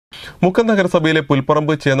മുക്കം നഗരസഭയിലെ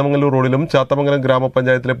പുൽപ്പറമ്പ് ചേന്നമംഗലൂർ റോഡിലും ചാത്തമംഗലം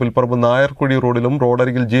ഗ്രാമപഞ്ചായത്തിലെ പുൽപ്പറമ്പ് നായർക്കുഴി റോഡിലും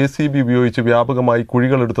റോഡരികിൽ JCB ഉപയോഗിച്ച് വ്യാപകമായി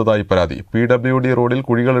കുഴികളെടുത്തതായി പരാതി. PWD റോഡിൽ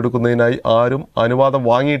കുഴികളെടുക്കുന്നതിനായി ആരും അനുവാദം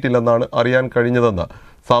വാങ്ങിയിട്ടില്ലെന്നാണ് അറിയാൻ കഴിഞ്ഞതെന്ന്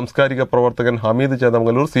സാംസ്കാരിക പ്രവർത്തകൻ ഹമീദ്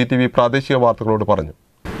ചേന്നമംഗലൂർ CTV പ്രാദേശിക വാർത്തകളോട് പറഞ്ഞു.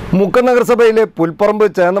 മുക്കം നഗരസഭയിലെ പുൽപ്പറമ്പ്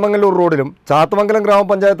ചേന്നമംഗലൂർ റോഡിലും ചാത്തമംഗലം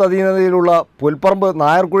ഗ്രാമപഞ്ചായത്ത് അധീനതയിലുള്ള പുൽപ്പറമ്പ്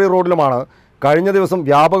നായർക്കുഴി റോഡിലുമാണ് കഴിഞ്ഞ ദിവസം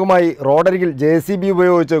വ്യാപകമായി റോഡരികിൽ JCB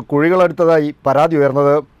ഉപയോഗിച്ച് കുഴികളെടുത്തതായി പരാതി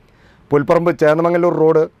ഉയർന്നത്. പുൽപ്പറമ്പ് ചേന്നമംഗലൂർ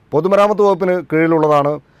റോഡ് പൊതുമരാമത്ത് വകുപ്പിന്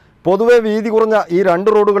കീഴിലുള്ളതാണ്. പൊതുവെ വീതി കുറഞ്ഞ ഈ രണ്ട്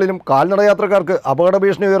റോഡുകളിലും കാൽനട യാത്രക്കാർക്ക് അപകട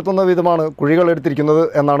ഭീഷണി ഉയർത്തുന്ന വിധമാണ് കുഴികൾ എടുത്തിരിക്കുന്നത്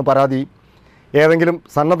എന്നാണ് പരാതി. ഏതെങ്കിലും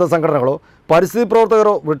സന്നദ്ധ സംഘടനകളോ പരിസ്ഥിതി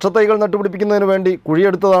പ്രവർത്തകരോ വൃക്ഷത്തൈകൾ നട്ടുപിടിപ്പിക്കുന്നതിന് വേണ്ടി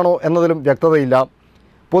കുഴിയെടുത്തതാണോ എന്നതിലും വ്യക്തതയില്ല.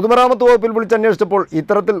 പൊതുമരാമത്ത് വകുപ്പിൽ വിളിച്ചന്വേഷിച്ചപ്പോൾ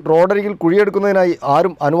ഇത്തരത്തിൽ റോഡരികിൽ കുഴിയെടുക്കുന്നതിനായി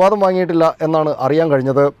ആരും അനുവാദം വാങ്ങിയിട്ടില്ല എന്നാണ് അറിയാൻ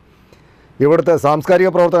കഴിഞ്ഞത്. ഇവിടുത്തെ സാംസ്കാരിക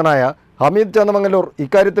പ്രവർത്തകനായ ഹമീദ് ചേന്നമംഗലൂർ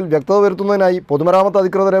ഇക്കാര്യത്തിൽ വ്യക്തത വരുത്തുന്നതിനായി പൊതുമരാമത്ത്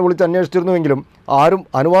അധികൃതരെ വിളിച്ച് അന്വേഷിച്ചിരുന്നുവെങ്കിലും ആരും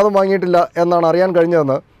അനുവാദം വാങ്ങിയിട്ടില്ല എന്നാണ് അറിയാൻ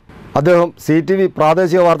കഴിഞ്ഞതെന്ന് അദ്ദേഹം CTV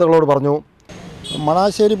പ്രാദേശിക വാർത്തകളോട് പറഞ്ഞു.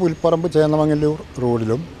 മണാശ്ശേരി പുൽപ്പറമ്പ് ചേന്നമംഗലൂർ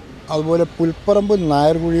റോഡിലും അതുപോലെ പുൽപ്പറമ്പ്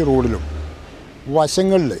നായർകുഴി റോഡിലും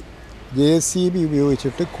വശങ്ങളിൽ JCB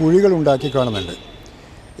ഉപയോഗിച്ചിട്ട് കുഴികൾ ഉണ്ടാക്കി കാണുന്നുണ്ട്.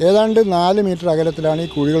 ഏതാണ്ട് 4 മീറ്റർ അകലത്തിലാണ്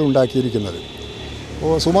ഈ കുഴികൾ ഉണ്ടാക്കിയിരിക്കുന്നത്.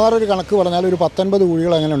 സുമാറൊരു കണക്ക് പറഞ്ഞാൽ ഒരു 19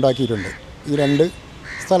 കുഴികൾ അങ്ങനെ ഉണ്ടാക്കിയിട്ടുണ്ട് ഈ രണ്ട്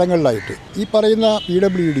സ്ഥലങ്ങളിലായിട്ട്. ഈ പറയുന്ന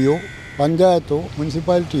PWDയോ പഞ്ചായത്തോ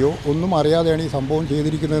മുനിസിപ്പാലിറ്റിയോ ഒന്നും അറിയാതെയാണ് ഈ സംഭവം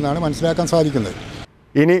ചെയ്തിരിക്കുന്നതെന്നാണ് മനസ്സിലാക്കാൻ സാധിക്കുന്നത്.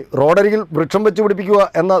 ഇനി റോഡരികിൽ വൃക്ഷം വെച്ച് പിടിപ്പിക്കുക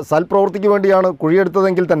എന്ന സൽപ്രവൃത്തിക്ക് വേണ്ടിയാണ്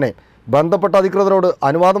കുഴിയെടുത്തതെങ്കിൽ തന്നെ ബന്ധപ്പെട്ട അധികൃതരോട്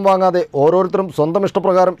അനുവാദം വാങ്ങാതെ ഓരോരുത്തരും സ്വന്തം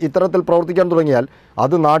ഇഷ്ടപ്രകാരം ഇത്തരത്തിൽ പ്രവർത്തിക്കാൻ തുടങ്ങിയാൽ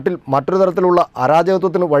അത് നാട്ടിൽ മറ്റൊരു തരത്തിലുള്ള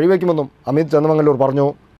അരാജകത്വത്തിന് വഴിവെക്കുമെന്നും ഹമീദ് ചേന്നമംഗലൂർ പറഞ്ഞു.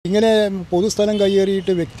 ഇങ്ങനെ പൊതുസ്ഥലം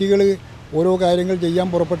കയ്യേറിയിട്ട് വ്യക്തികൾ ഓരോ കാര്യങ്ങൾ ചെയ്യാൻ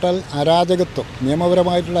പുറപ്പെട്ടാൽ അരാജകത്വം,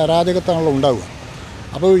 നിയമപരമായിട്ടുള്ള അരാജകത്വമാണല്ലോ ഉണ്ടാവുക.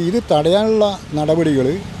 അപ്പോൾ ഇത് തടയാനുള്ള നടപടികൾ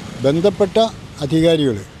ബന്ധപ്പെട്ട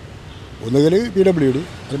അധികാരികൾ, ഒന്നുകിൽ PWD,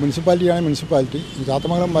 അത് മുനിസിപ്പാലിറ്റി ആണെങ്കിൽ മുനിസിപ്പാലിറ്റി,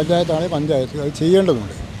 ചാത്തമംഗലം പഞ്ചായത്താണെങ്കിൽ പഞ്ചായത്ത്, അത്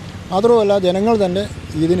ചെയ്യേണ്ടതുണ്ട്. മാത്രമല്ല ജനങ്ങൾ തന്നെ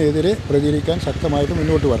ഇതിനെതിരെ പ്രതികരിക്കാൻ ശക്തമായിട്ട്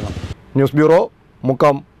മുന്നോട്ട് വരണം. News bureau,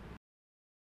 Mukkam.